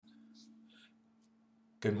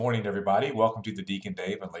Good morning, everybody. Welcome to the Deacon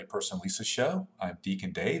Dave and Layperson Lisa show. I'm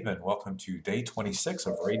Deacon Dave, and welcome to day 26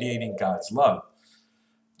 of Radiating God's Love.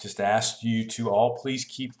 Just ask you to all please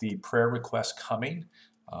keep the prayer requests coming.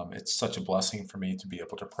 It's such a blessing for me to be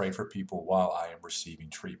able to pray for people while I am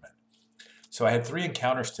receiving treatment. So I had 3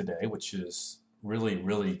 encounters today, which is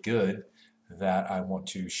really good, that I want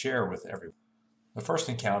to share with everyone. The first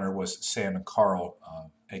encounter was Sam and Carl,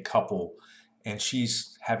 a couple, and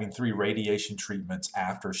she's having 3 radiation treatments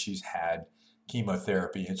after she's had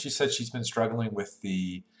chemotherapy. And she said she's been struggling with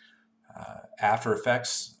the after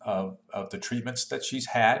effects of the treatments that she's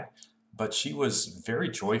had, but she was very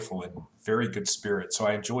joyful and very good spirit. So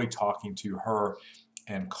I enjoyed talking to her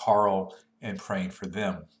and Carl and praying for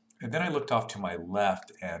them. And then I looked off to my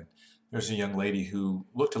left, and there's a young lady who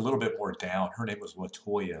looked a little bit more down. Her name was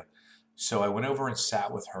Latoya. So I went over and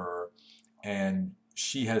sat with her, and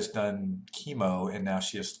she has done chemo, and now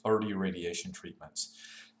she has 30 radiation treatments.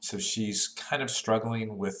 So she's kind of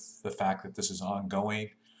struggling with the fact that this is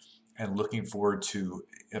ongoing and looking forward to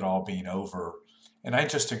it all being over. And I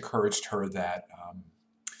just encouraged her that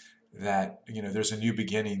there's a new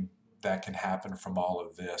beginning that can happen from all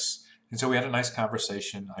of this. And so we had a nice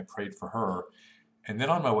conversation. I prayed for her. And then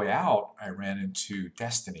on my way out, I ran into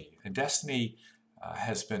Destiny. And Destiny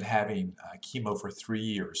has been having chemo for 3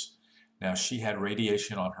 years. Now, she had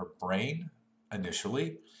radiation on her brain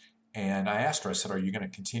initially, and I asked her, I said, "Are you going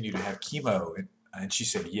to continue to have chemo?" And she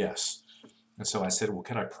said, "Yes." And so I said, "Well,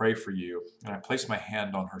 can I pray for you?" And I placed my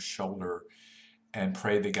hand on her shoulder and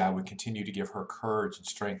prayed that God would continue to give her courage and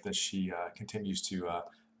strength as she continues to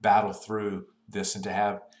battle through this, and to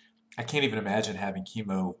have, I can't even imagine having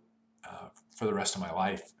chemo for the rest of my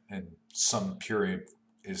life, and some period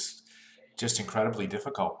is just incredibly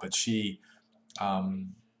difficult. But she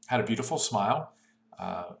had a beautiful smile.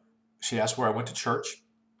 She asked where I went to church,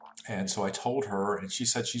 and so I told her, and she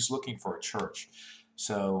said she's looking for a church.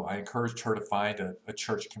 So I encouraged her to find a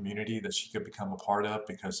church community that she could become a part of,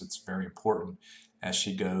 because it's very important as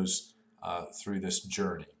she goes through this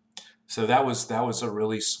journey. So that was a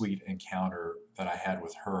really sweet encounter that I had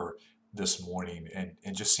with her this morning, and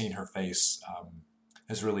just seeing her face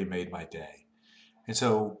has really made my day. And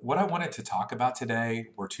so what I wanted to talk about today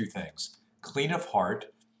were 2 things: clean of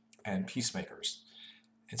heart and peacemakers.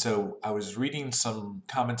 And so I was reading some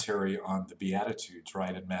commentary on the Beatitudes,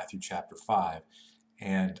 right, in Matthew chapter 5,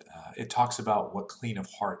 and it talks about what clean of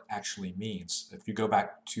heart actually means. If you go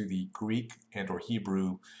back to the Greek and or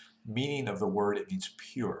Hebrew meaning of the word, it means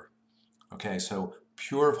pure. Okay, so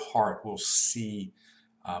pure of heart will see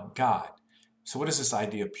God. So what does this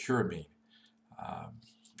idea of pure mean?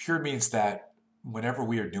 Pure means that whenever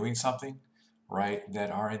we are doing something, right, that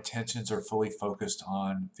our intentions are fully focused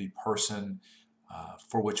on the person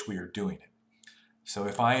for which we are doing it. So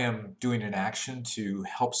if I am doing an action to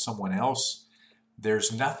help someone else,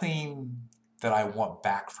 there's nothing that I want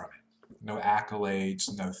back from it. No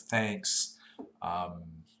accolades, no thanks,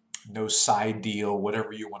 no side deal,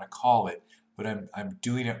 whatever you want to call it, but I'm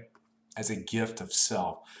doing it as a gift of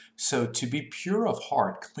self. So to be pure of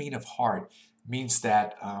heart, clean of heart, means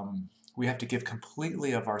that we have to give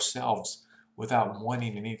completely of ourselves without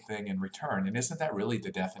wanting anything in return. And isn't that really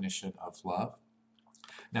the definition of love?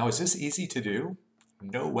 Now, is this easy to do?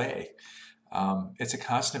 No way. It's a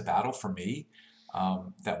constant battle for me,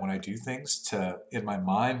 that when I do things, to, in my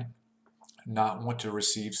mind, not want to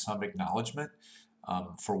receive some acknowledgement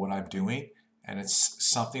for what I'm doing. And it's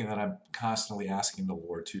something that I'm constantly asking the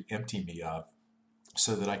Lord to empty me of,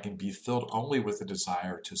 so that I can be filled only with the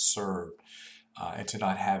desire to serve and to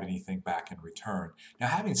not have anything back in return. Now,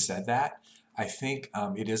 having said that, I think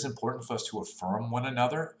it is important for us to affirm one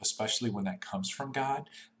another, especially when that comes from God,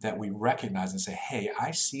 that we recognize and say, "Hey,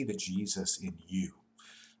 I see the Jesus in you."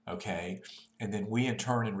 Okay? And then we, in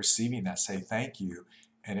turn, in receiving that, say thank you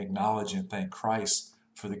and acknowledge and thank Christ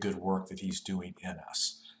for the good work that he's doing in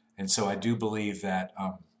us. And so I do believe that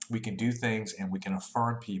we can do things and we can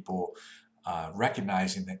affirm people,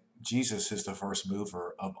 recognizing that Jesus is the first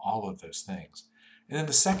mover of all of those things. And then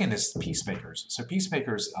the second is peacemakers. So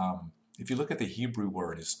peacemakers, if you look at the Hebrew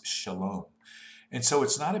word, is shalom. And so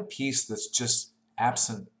it's not a peace that's just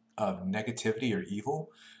absent of negativity or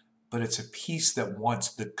evil, but it's a peace that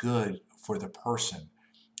wants the good for the person.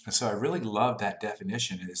 And so I really love that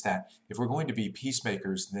definition, is that if we're going to be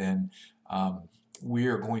peacemakers, then we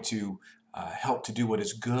are going to help to do what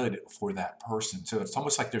is good for that person. So it's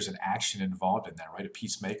almost like there's an action involved in that, right? A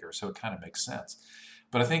peacemaker. So it kind of makes sense.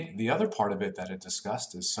 But I think the other part of it that it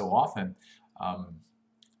discussed is, so often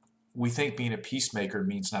we think being a peacemaker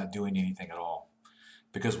means not doing anything at all,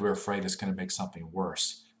 because we're afraid it's going to make something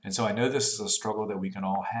worse. And so I know this is a struggle that we can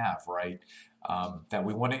all have, right? That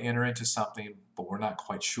we want to enter into something, but we're not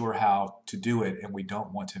quite sure how to do it, and we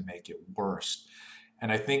don't want to make it worse.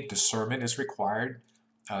 And I think discernment is required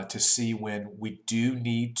to see when we do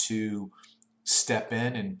need to step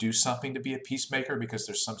in and do something to be a peacemaker because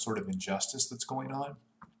there's some sort of injustice that's going on,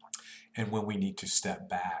 and when we need to step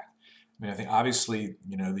back. I mean, I think obviously,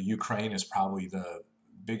 the Ukraine is probably the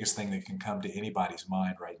biggest thing that can come to anybody's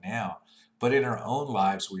mind right now. But in our own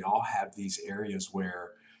lives, we all have these areas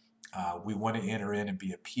where we want to enter in and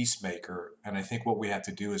be a peacemaker. And I think what we have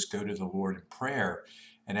to do is go to the Lord in prayer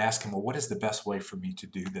and ask Him, well, what is the best way for me to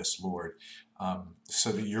do this, Lord?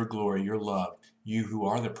 So that your glory, your love, you who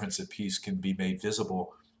are the Prince of Peace, can be made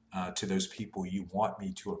visible to those people you want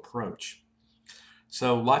me to approach.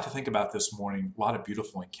 So, a lot to think about this morning, a lot of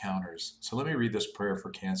beautiful encounters. So, let me read this prayer for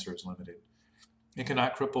Cancer is Limited. It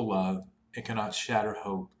cannot cripple love. It cannot shatter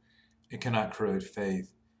hope. It cannot corrode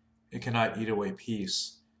faith. It cannot eat away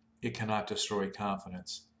peace. It cannot destroy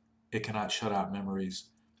confidence. It cannot shut out memories.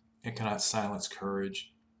 It cannot silence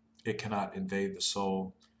courage. It cannot invade the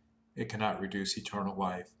soul. It cannot reduce eternal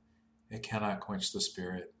life. It cannot quench the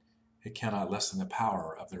spirit. It cannot lessen the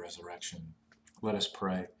power of the resurrection. Let us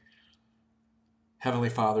pray. Heavenly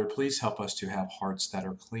Father, please help us to have hearts that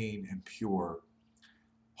are clean and pure,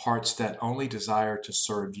 hearts that only desire to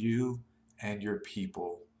serve you and your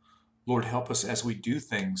people. Lord, help us as we do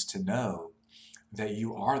things to know that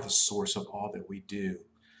you are the source of all that we do.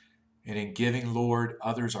 And in giving, Lord,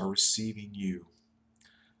 others are receiving you.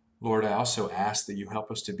 Lord, I also ask that you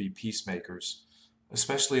help us to be peacemakers,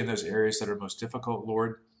 especially in those areas that are most difficult,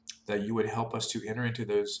 Lord, that you would help us to enter into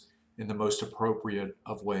those in the most appropriate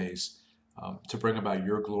of ways, to bring about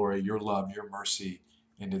your glory, your love, your mercy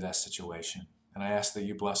into that situation. And I ask that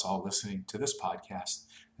you bless all listening to this podcast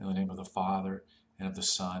in the name of the Father and of the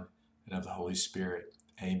Son and of the Holy Spirit.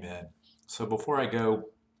 Amen. So before I go,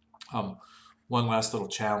 one last little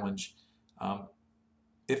challenge.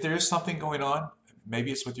 If there is something going on,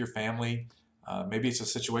 maybe it's with your family, maybe it's a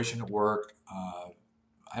situation at work,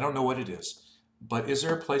 I don't know what it is, but is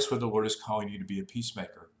there a place where the Lord is calling you to be a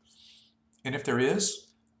peacemaker? And if there is,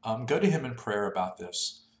 go to Him in prayer about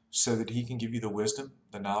this so that He can give you the wisdom,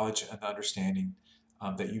 the knowledge, and the understanding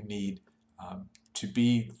that you need to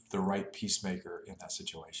be the right peacemaker in that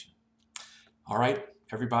situation. All right,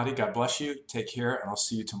 everybody, God bless you. Take care, and I'll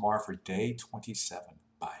see you tomorrow for day 27.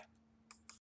 Bye.